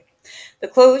KJ. The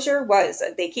closure was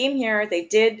they came here, they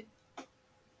did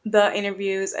the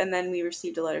interviews, and then we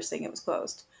received a letter saying it was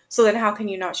closed. So then how can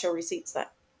you not show receipts then?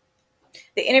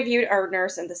 They interviewed our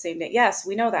nurse on the same day. Yes,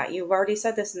 we know that. You've already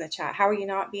said this in the chat. How are you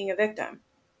not being a victim?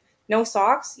 No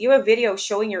socks? You have video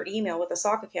showing your email with a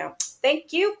sock account.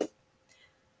 Thank you.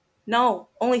 No,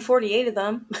 only 48 of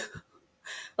them.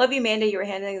 Love you, Amanda. You are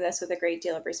handling this with a great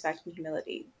deal of respect and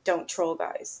humility. Don't troll,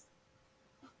 guys.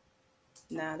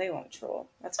 Nah, they won't troll.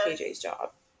 That's KJ's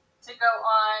job. To go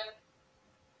on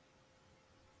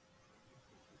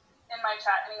in my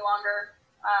chat any longer.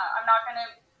 I'm not going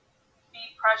to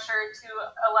be pressured to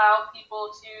allow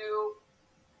people to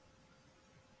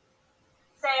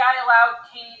say I allowed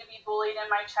Katie to be bullied in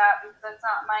my chat because that's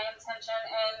not my intention.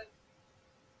 And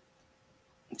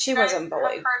she wasn't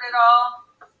bullied. You've heard it all.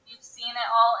 You've seen it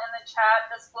all in the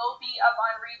chat. This will be up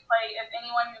on replay. If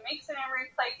anyone who makes it in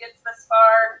replay gets this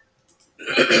far,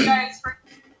 thank you guys for...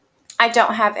 I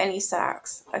don't have any sock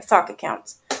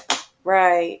accounts.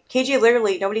 Right. KJ,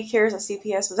 literally, nobody cares that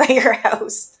CPS was at your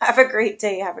house. Have a great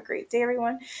day. Have a great day,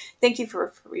 everyone. Thank you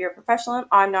for your professionalism.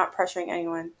 I'm not pressuring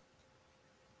anyone.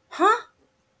 Huh?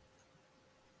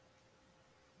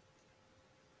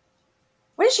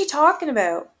 What is she talking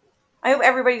about? I hope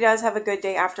everybody does have a good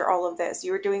day after all of this.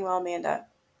 You were doing well, Amanda.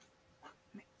 Oh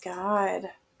my God.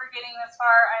 For getting this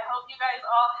far, I hope you guys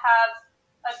all have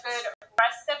a good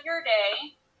rest of your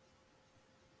day.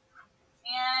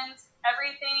 And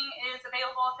everything is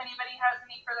available if anybody has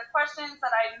any further questions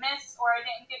that I missed or I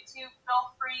didn't get to.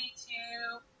 Feel free to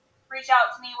reach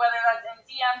out to me, whether that's in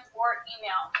DMs or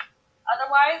email.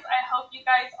 Otherwise, I hope you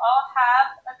guys all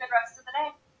have a good rest of the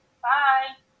day.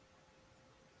 Bye.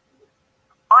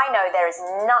 I know there is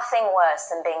nothing worse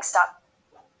than being stuck.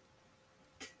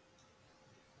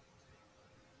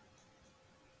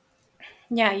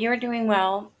 Yeah, you're doing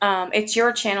well. It's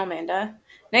your channel, Amanda.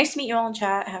 Nice to meet you all in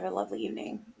chat. Have a lovely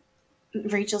evening.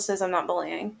 Rachel says I'm not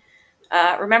bullying.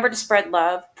 Remember to spread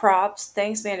love. Props.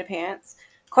 Thanks, Mandapants.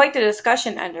 Quite the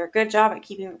discussion ender. Good job at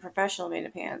keeping it professional,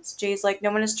 Mandapants. Jay's like,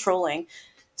 no one is trolling.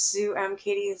 Sue,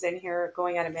 Katie is in here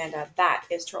going at Amanda. That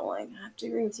is trolling. I have to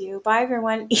agree with you. Bye,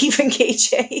 everyone. Even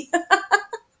KJ.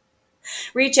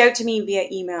 Reach out to me via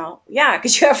email. Yeah,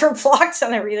 because you have her blocked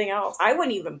on everything else. I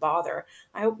wouldn't even bother.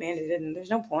 I hope Amanda didn't. There's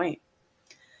no point.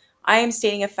 I am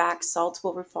stating a fact. Salt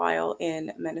will refile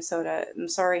in Minnesota. I'm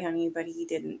sorry, honey, but he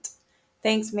didn't.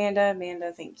 Thanks, Amanda.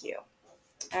 Amanda, thank you.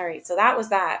 All right, so that was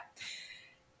that.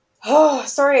 Oh,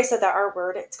 sorry I said that R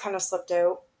word. It's kind of slipped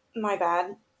out. My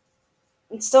bad.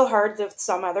 It's still hard with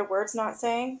some other words not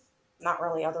saying. Not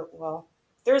really well,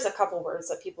 there's a couple words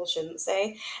that people shouldn't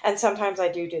say. And sometimes I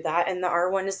do that. And the R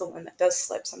one is the one that does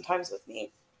slip sometimes with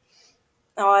me.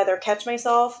 I'll either catch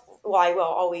myself. Well, I will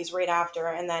always right after.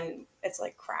 And then it's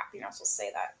like, crap, you're not supposed to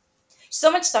say that. So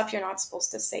much stuff you're not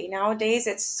supposed to say nowadays.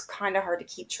 It's kind of hard to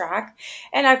keep track.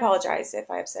 And I apologize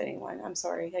if I upset anyone. I'm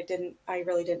sorry. I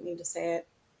really didn't mean to say it.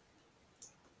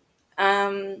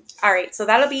 All right, so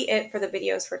that'll be it for the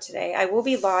videos for today. I will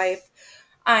be live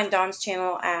on Dom's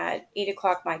channel at 8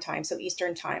 o'clock my time, so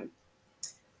Eastern time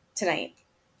tonight.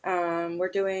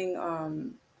 We're doing, I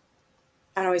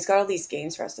don't know, he's got all these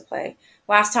games for us to play.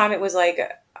 Last time it was like,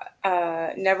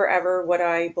 never ever would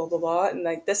I blah, blah, blah. And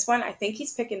like this one, I think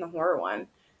he's picking the horror one.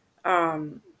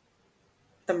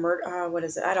 The murder, what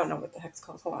is it? I don't know what the heck's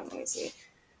called. Hold on, let me see.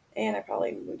 And I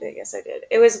probably moved it. Yes, I did.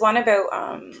 It was one about,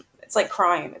 it's like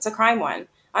crime. It's a crime one.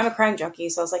 I'm a crime junkie,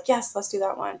 so I was like, yes, let's do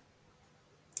that one.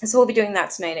 And so we'll be doing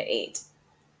that tonight at 8.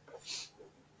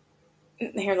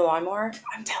 Hear the lawnmower?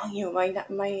 I'm telling you, my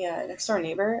next door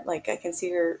neighbor, like I can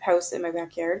see her house in my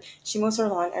backyard. She mows her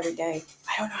lawn every day.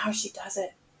 I don't know how she does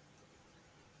it.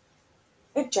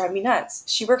 It drives me nuts.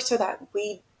 She works for that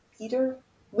weed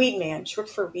man. She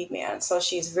works for Weed Man, so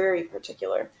she's very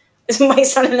particular. My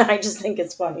son and I just think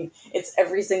it's funny. It's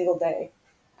every single day.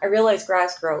 I realize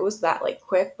grass grows that like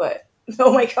quick, but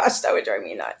oh my gosh, that would drive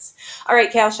me nuts. All right,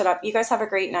 Cal, shut up. You guys have a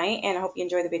great night, and I hope you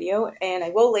enjoy the video. And I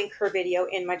will link her video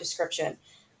in my description.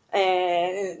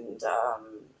 And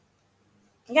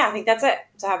yeah, I think that's it.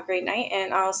 So have a great night,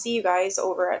 and I'll see you guys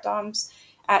over at Dom's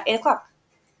at 8 o'clock.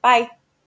 Bye.